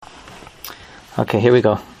Okay, here we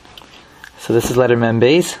go. So this is letter Mem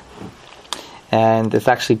Beis, and it's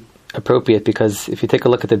actually appropriate because if you take a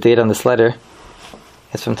look at the date on this letter,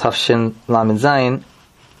 it's from Tafshin Lamed Zayin.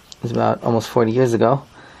 It's about almost 40 years ago,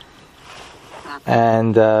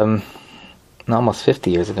 and almost 50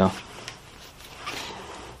 years ago.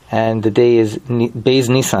 And the day is Beis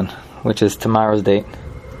Nisan, which is tomorrow's date.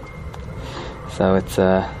 So it's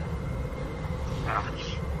Davar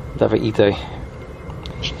Itay.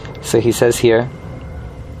 So he says here,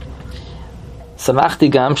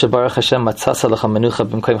 Samachti gam shebaruch Hashem matzasa lecha menucha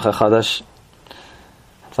b'mkoimcha chadash.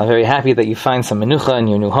 So I'm very happy that you find some menucha in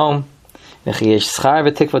your new home, and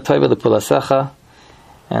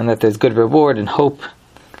that there's good reward and hope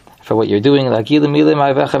for what you're doing, to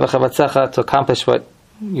accomplish what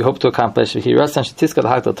you hope to accomplish. It gives them a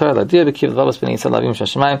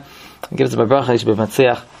bracha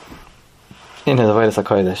in his avodas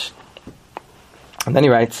hakodesh. And then he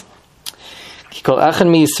writes,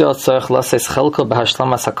 every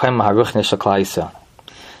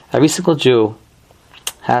single Jew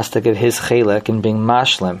has to get his chelek in being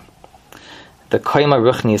mashlim, the koyma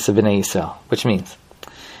ruchnius of Bnei Yisrael, which means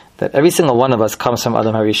that every single one of us comes from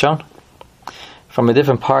Adam HaRishon, from a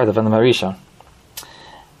different part of Adam HaRishon.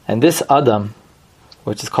 And this Adam,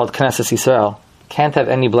 which is called Knesset Yisrael, can't have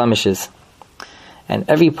any blemishes. And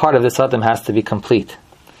every part of this Adam has to be complete,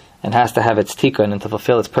 and has to have its tikkun and to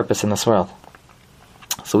fulfill its purpose in this world.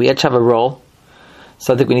 So we each have a role,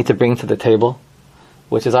 something we need to bring to the table,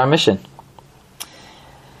 which is our mission.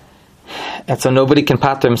 And so nobody can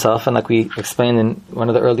pater himself, and like we explained in one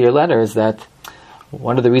of the earlier letters, that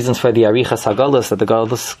one of the reasons for the Arichas HaGalus, that the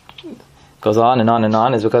Galus goes on and on and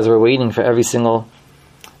on, is because we're waiting for every single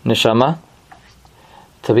neshama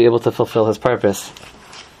to be able to fulfill his purpose.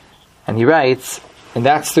 And he writes, and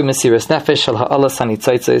that's through Mesiras Nefesh Shel Ha'alas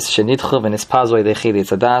HaNitzaitzos Shenidchu V'Nispazvoi Dechid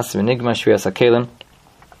Yitzadas V'Nigma Shrias HaKelim.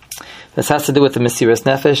 This has to do with the Mesiras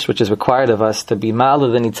Nefesh, which is required of us to be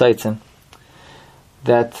ma'ala the Nitzaitzin.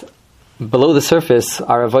 That below the surface,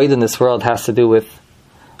 our avoid in this world has to do with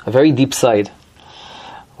a very deep side,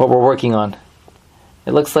 what we're working on.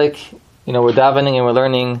 It looks like, we're davening and we're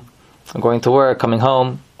learning, we're going to work, coming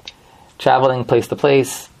home, traveling place to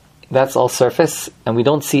place. That's all surface, and we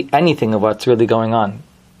don't see anything of what's really going on.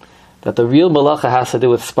 That the real malacha has to do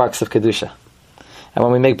with sparks of kedusha. And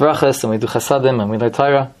when we make brachas, and we do chasadim, and we learn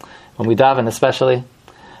Torah, when we daven especially,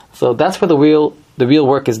 so that's where the real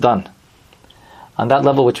work is done. On that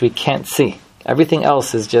level which we can't see. Everything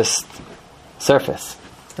else is just surface.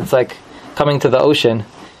 It's like coming to the ocean,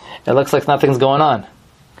 it looks like nothing's going on.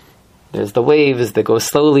 There's the waves that go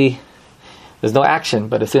slowly, there's no action,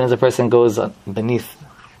 but as soon as a person goes beneath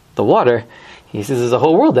the water, he sees there's a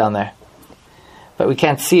whole world down there. But we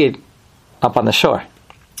can't see it up on the shore.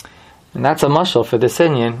 And that's a mashal for this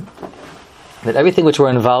inyan, that everything which we're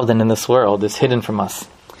involved in this world is hidden from us.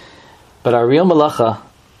 But our real malacha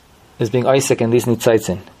is being Isaac in these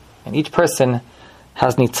nitzaitzin. And each person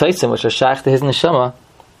has nitzaitzin which are shaykh to his neshama,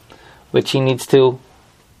 which he needs to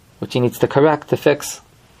correct, to fix,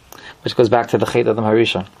 which goes back to the Chet Adam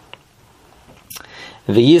HaRishon.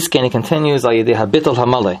 V'yizken, he continues, al yedei habitul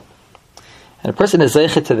hamalei. And a person is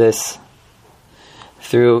zeichet to this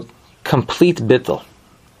through complete bitul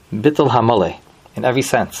hamalei, in every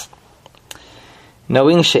sense.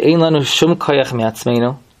 Knowing she'ein lanu shum koyach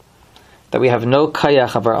mi'atzmeinu, that we have no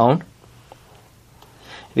koyach of our own.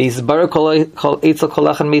 V'yizbaru kol eitzel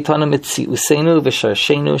kolachan meitanu mitziuseinu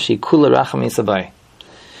v'sharshenu she'ikula racham yisabai.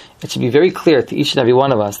 It should be very clear to each and every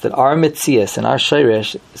one of us that our mitzias and our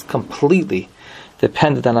shayresh is completely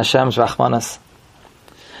dependent on Hashem's rachmanas.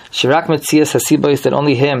 Shirak mitzias hasibayis, that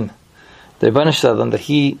only Him, the Rebbeinu Shalom, that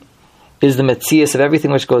He is the mitzias of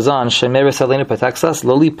everything which goes on. Shemeres aleinu protects us.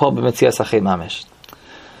 Lo lipol b'mitzias hachet mamish.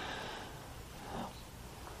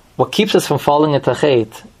 What keeps us from falling into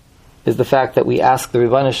chet is the fact that we ask the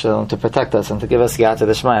Rebbeinu Shalom to protect us and to give us yata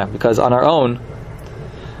d'shmaya, because on our own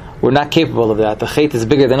we're not capable of that. The chet is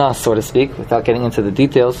bigger than us, so to speak, without getting into the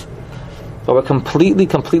details. But we're completely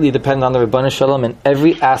dependent on the Rebbeinu Shalom in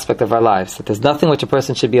every aspect of our lives. That there's nothing which a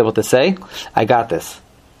person should be able to say, I got this.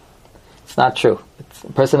 It's not true.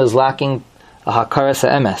 A person is lacking a hakaras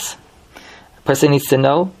ha'emes. A person needs to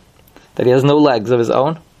know that he has no legs of his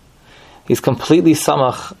own. He's completely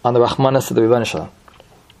samach on the rachmanas of the Rebbeinu Shalom.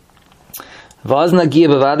 V'az nagiya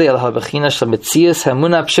b'vadei al ha'bechina shel metzias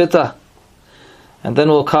ha'emunah pshita. And then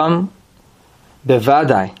we'll come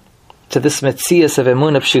bevadai to this metzias of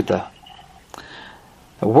emunah pshuta.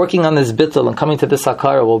 Working on this bittul and coming to this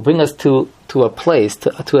hakara will bring us to a place,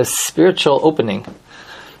 to a spiritual opening,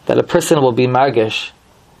 that a person will be margesh,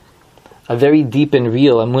 a very deep and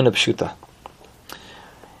real emunah pshuta.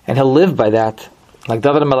 and he'll live by that. Like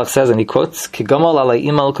David HaMelech says, and he quotes, "Ki gomal alei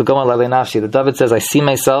imal, ki gomal alei nafshi." The David says, "I see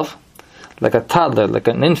myself like a toddler, like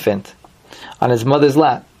an infant, on his mother's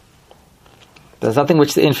lap." There's nothing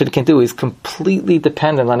which the infant can do. He's completely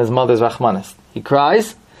dependent on his mother's rachmanis. He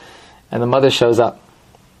cries, and the mother shows up.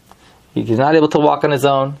 He's not able to walk on his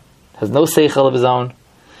own, has no seichel of his own.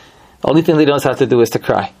 The only thing that he knows how to do is to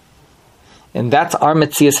cry. And that's our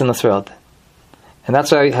metzias in this world. And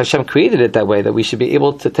that's why Hashem created it that way, that we should be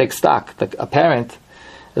able to take stock. Like a parent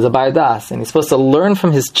is a bayadas, and he's supposed to learn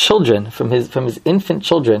from his children, from his infant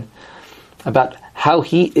children, about how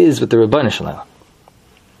he is with the Rebbeinu Shalom.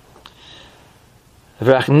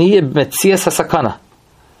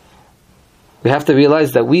 We have to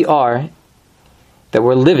realize that we're living, that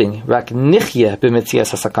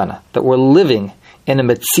we're living in a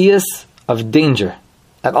metzias of danger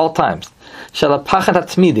at all times.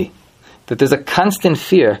 That there's a constant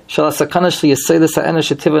fear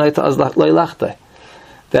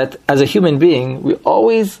that as a human being, we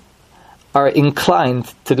always are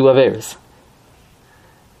inclined to do averos.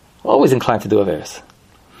 Always inclined to do averos.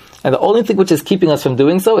 And the only thing which is keeping us from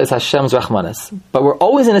doing so is Hashem's Rachmanis. But we're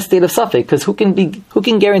always in a state of safek, because who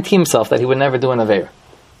can guarantee himself that he would never do an Aveir?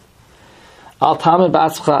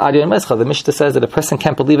 The Mishnah says that a person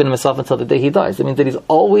can't believe in himself until the day he dies. It means that he's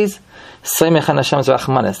always Seimech on Hashem's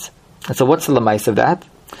Rachmanis. And so what's the lemais of that?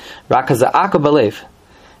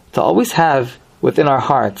 To always have within our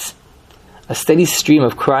hearts a steady stream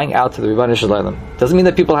of crying out to the Rebbeinu Shalom. Doesn't mean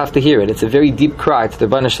that people have to hear it. It's a very deep cry to the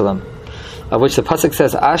Rebbeinu Shalom, of which the pasuk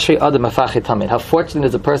says, "Ashrei adam afachit tamid." How fortunate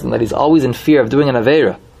is a person that he's always in fear of doing an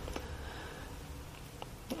aveira,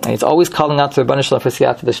 and he's always calling out to the Rebbeinu Shalom for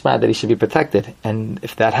siyata d'shma that he should be protected. And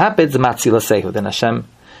if that happens, matzila sehu, then Hashem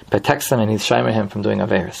protects him and he's shimer him from doing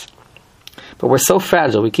aveiras. But we're so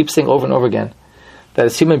fragile. We keep saying over and over again that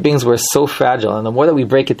as human beings we're so fragile, and the more that we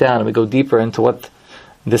break it down and we go deeper into what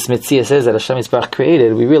this mitzias is that Hashem Yisbarach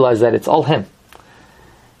created, we realize that it's all Him.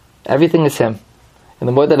 Everything is Him. And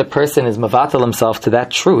the more that a person is mavatal himself to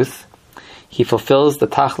that truth, he fulfills the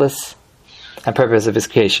tachlis and purpose of his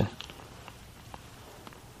creation.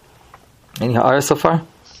 Any ha'ara so far?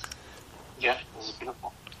 Yeah, this is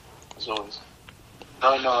beautiful. As always.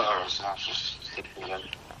 No, ha'ara. Just take it again.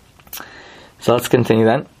 So let's continue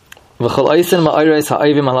then.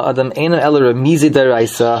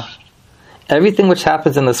 Everything which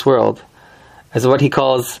happens in this world is what he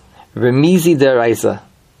calls remizi deraisa.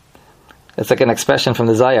 It's like an expression from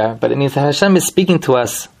the Zayar, but it means that Hashem is speaking to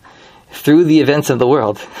us through the events of the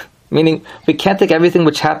world. Meaning, we can't take everything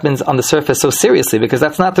which happens on the surface so seriously, because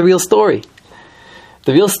that's not the real story.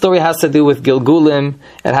 The real story has to do with Gilgulim,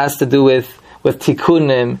 it has to do with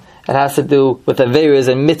Tikkunim, it has to do with Aveiras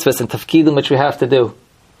and Mitzvahs and Tafkidim which we have to do.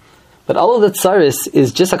 But all of the tsaris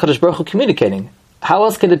is just HaKadosh Baruch Hu communicating. How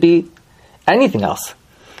else could it be anything else?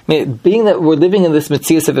 I mean, being that we're living in this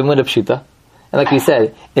Metzias of Emunah Pshuta, and like we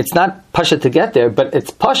said, it's not pasha to get there, but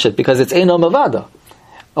it's pasha because it's Eino Mavada.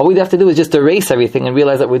 All we have to do is just erase everything and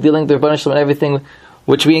realize that we're dealing with the Rebbeinu Shalom and everything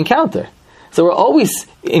which we encounter. So we're always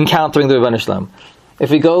encountering the Rebbeinu Shalom.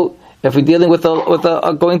 If we're dealing with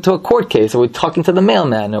going to a court case, or we're talking to the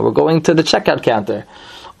mailman, or we're going to the checkout counter,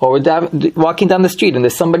 or we're walking down the street and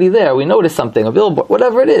there's somebody there, we notice something, a billboard,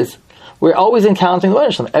 whatever it is, we're always encountering the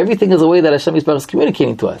Rebbeinu Shalom. Everything is a way that Hashem Yisbarach is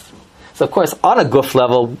communicating to us. So of course, on a guf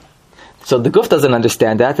level, so the guf doesn't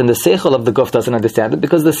understand that, and the seichel of the guf doesn't understand it,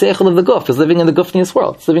 because the seichel of the guf is living in the gufnius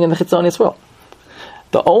world. It's living in the chitzonius world.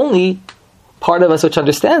 The only part of us which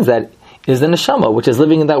understands that is the neshama, which is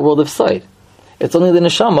living in that world of sight. It's only the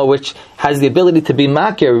neshama which has the ability to be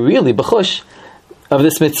makir, really, b'chush, of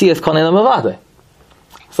this mitzias kol ne'elam avada.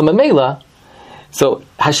 So Mamela, so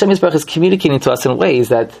Hashem Yisbarach is communicating to us in ways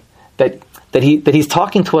that He's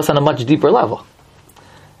talking to us on a much deeper level.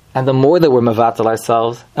 And the more that we're mavatal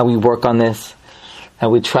ourselves, and we work on this,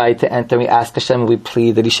 and we try to enter, we ask Hashem, and we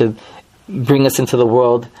plead that He should bring us into the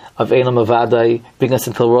world of Elam Avadai, bring us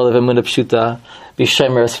into the world of Emunah Pshuta, be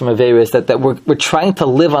shemer us from Aveiris, that we're trying to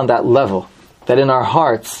live on that level, that in our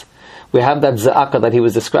hearts, we have that za'aka that he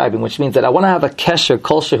was describing, which means that I want to have a kesher,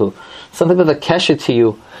 kol shehu, something with a kesher to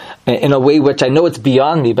you, in a way which I know it's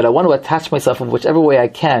beyond me, but I want to attach myself in whichever way I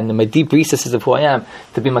can, in my deep recesses of who I am,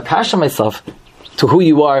 to be makasha myself to who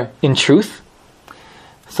you are in truth.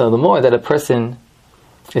 So the more that a person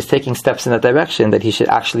is taking steps in that direction, that he should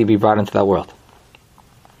actually be brought into that world.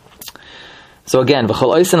 So again,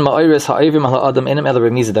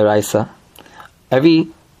 every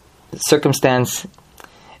circumstance,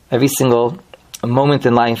 every single moment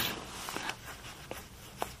in life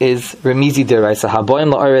is remizi deraisa.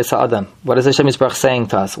 Haboim la'oreis ha'adam. What is Hashem Yisbarach saying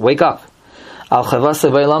to us? Wake up. Al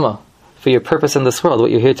chavasa v'ilama. for your purpose in this world,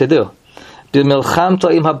 what you're here to do. And the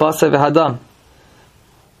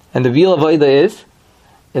real avodah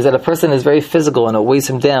is that a person is very physical and it weighs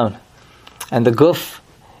him down. And the guf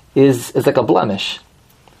is like a blemish.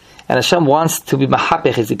 And Hashem wants to be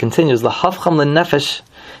mahapich, as he continues, lahavcham lenefesh,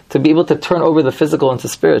 to be able to turn over the physical into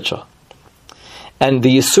spiritual. And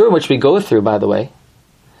the yisurim which we go through, by the way,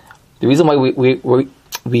 the reason why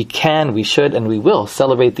we can, we should, and we will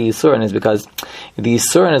celebrate the yisurim is because the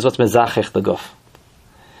yisurim is what's mezachich the guf.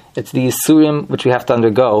 It's the yisurim which we have to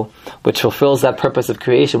undergo, which fulfills that purpose of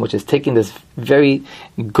creation, which is taking this very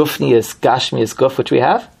gufnius, gashmius guf which we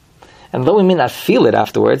have, and though we may not feel it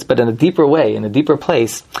afterwards, but in a deeper way, in a deeper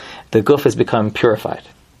place, the guf has become purified.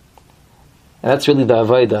 And that's really the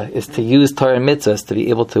avodah, is to use Torah and mitzvahs to be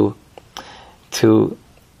able to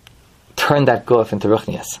turn that guf into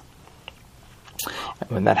ruchnias. And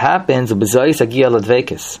when that happens, and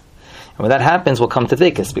when that happens, we'll come to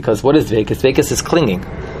dvekus, because what is dvekus? Dvekus is clinging.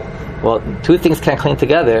 Well, two things can't cling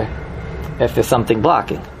together if there's something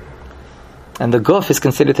blocking. And the guf is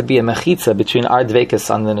considered to be a mechitza between our dvekus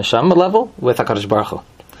on the neshama level with HaKadosh Baruch Hu.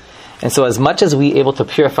 And so as much as we're able to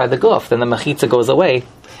purify the guf, then the mechitza goes away,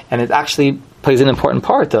 and it actually plays an important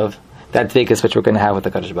part of that dvekus which we're going to have with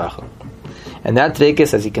the HaKadosh Baruch Hu. And that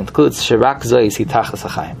dvekus, as he concludes, shirak zois hi tachlis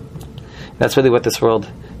hachayim. That's really what this world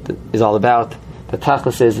is all about. The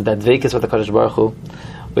tachlis is that dvekus with the HaKadosh Baruch Hu,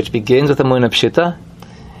 which begins with Emunah pshita,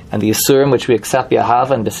 and the yisurim which we accept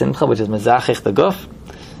b'ahava and b'simcha, which is mezachich the guf.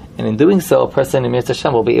 And in doing so, a person in Mirz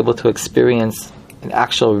Hashem will be able to experience an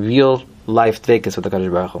actual, real life dvekus with the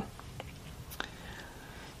HaKadosh Baruch Hu.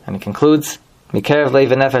 And it concludes, Mikerev leiv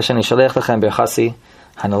v'nefesh ani shalech lechem berchasi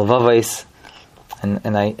hanelvavais,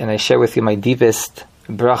 and I share with you my deepest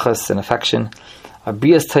brachas and affection.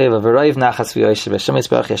 Abrias toiv v'roiv nachas v'yoshev Hashem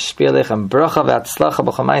yisbarach yashpir lechem bracha v'atzlacha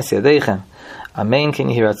b'chamayis yadeichem. Amen. Can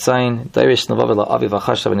you hear Atzayin? Dairish Navav Avi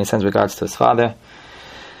Vachashav, and he sends regards to his father,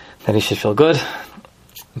 that he should feel good.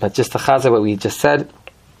 But just to chazer what we just said,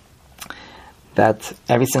 that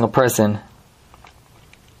every single person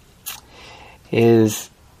is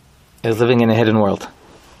living in a hidden world,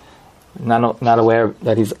 not aware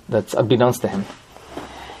that that's unbeknownst to him,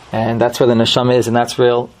 and that's where the neshama is, and that's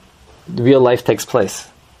real life takes place.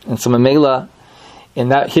 And so Mamela, in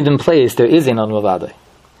that hidden place, there is an Mavadai.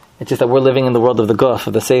 It's just that we're living in the world of the guf,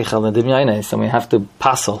 of the seichel, and the dimyainais, and we have to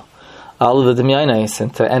passel all of the dimyainais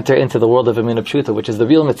and to enter into the world of Emunah pshuta, which is the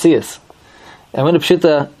real metzias. Emunah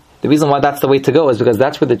pshuta, the reason why that's the way to go is because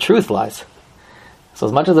that's where the truth lies. So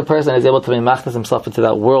as much as a person is able to machnas himself into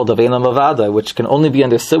that world of Eilam Avada, which can only be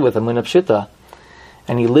understood with Emunah pshuta,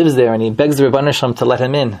 and he lives there and he begs the Rebbeinu Shalom to let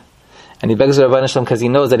him in, and he begs the Rebbeinu Shalom because he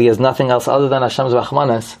knows that he has nothing else other than Hashem's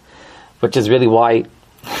rachmanas, which is really why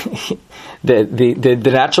the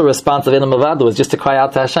natural response of Eilam Avada was just to cry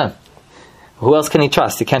out to Hashem. Who else can he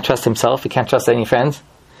trust? He can't trust himself. He can't trust any friends.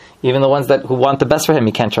 Even the ones who want the best for him,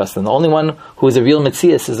 he can't trust them. The only one who is a real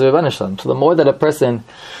Metzias is the Rebbeinu Shalom. So the more that a person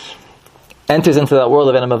enters into that world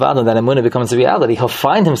of Eilam Avada, that Emunah becomes a reality, he'll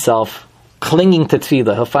find himself clinging to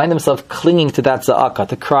tefillah. He'll find himself clinging to that za'aka,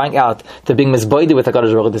 to crying out, to being mizboidi with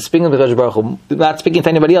HaKadosh Baruch Hu, to speaking with HaKadosh Baruch Hu, not speaking to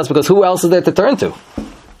anybody else, because who else is there to turn to?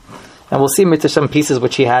 And we'll see Mirz Hashem pieces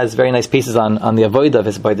which he has, very nice pieces on the avodah of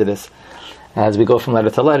his boididus, as we go from letter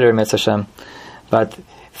to letter, Mirz Hashem. But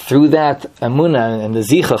through that Emunah and the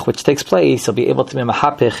zichach which takes place, he'll be able to be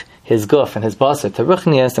mahapich his guf and his basar to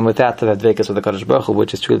ruchnias, and with that to dvekus with the HaKadosh Baruch Hu,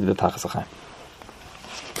 which is truly the tachas hachayim.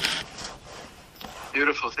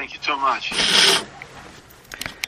 Beautiful, thank you so much.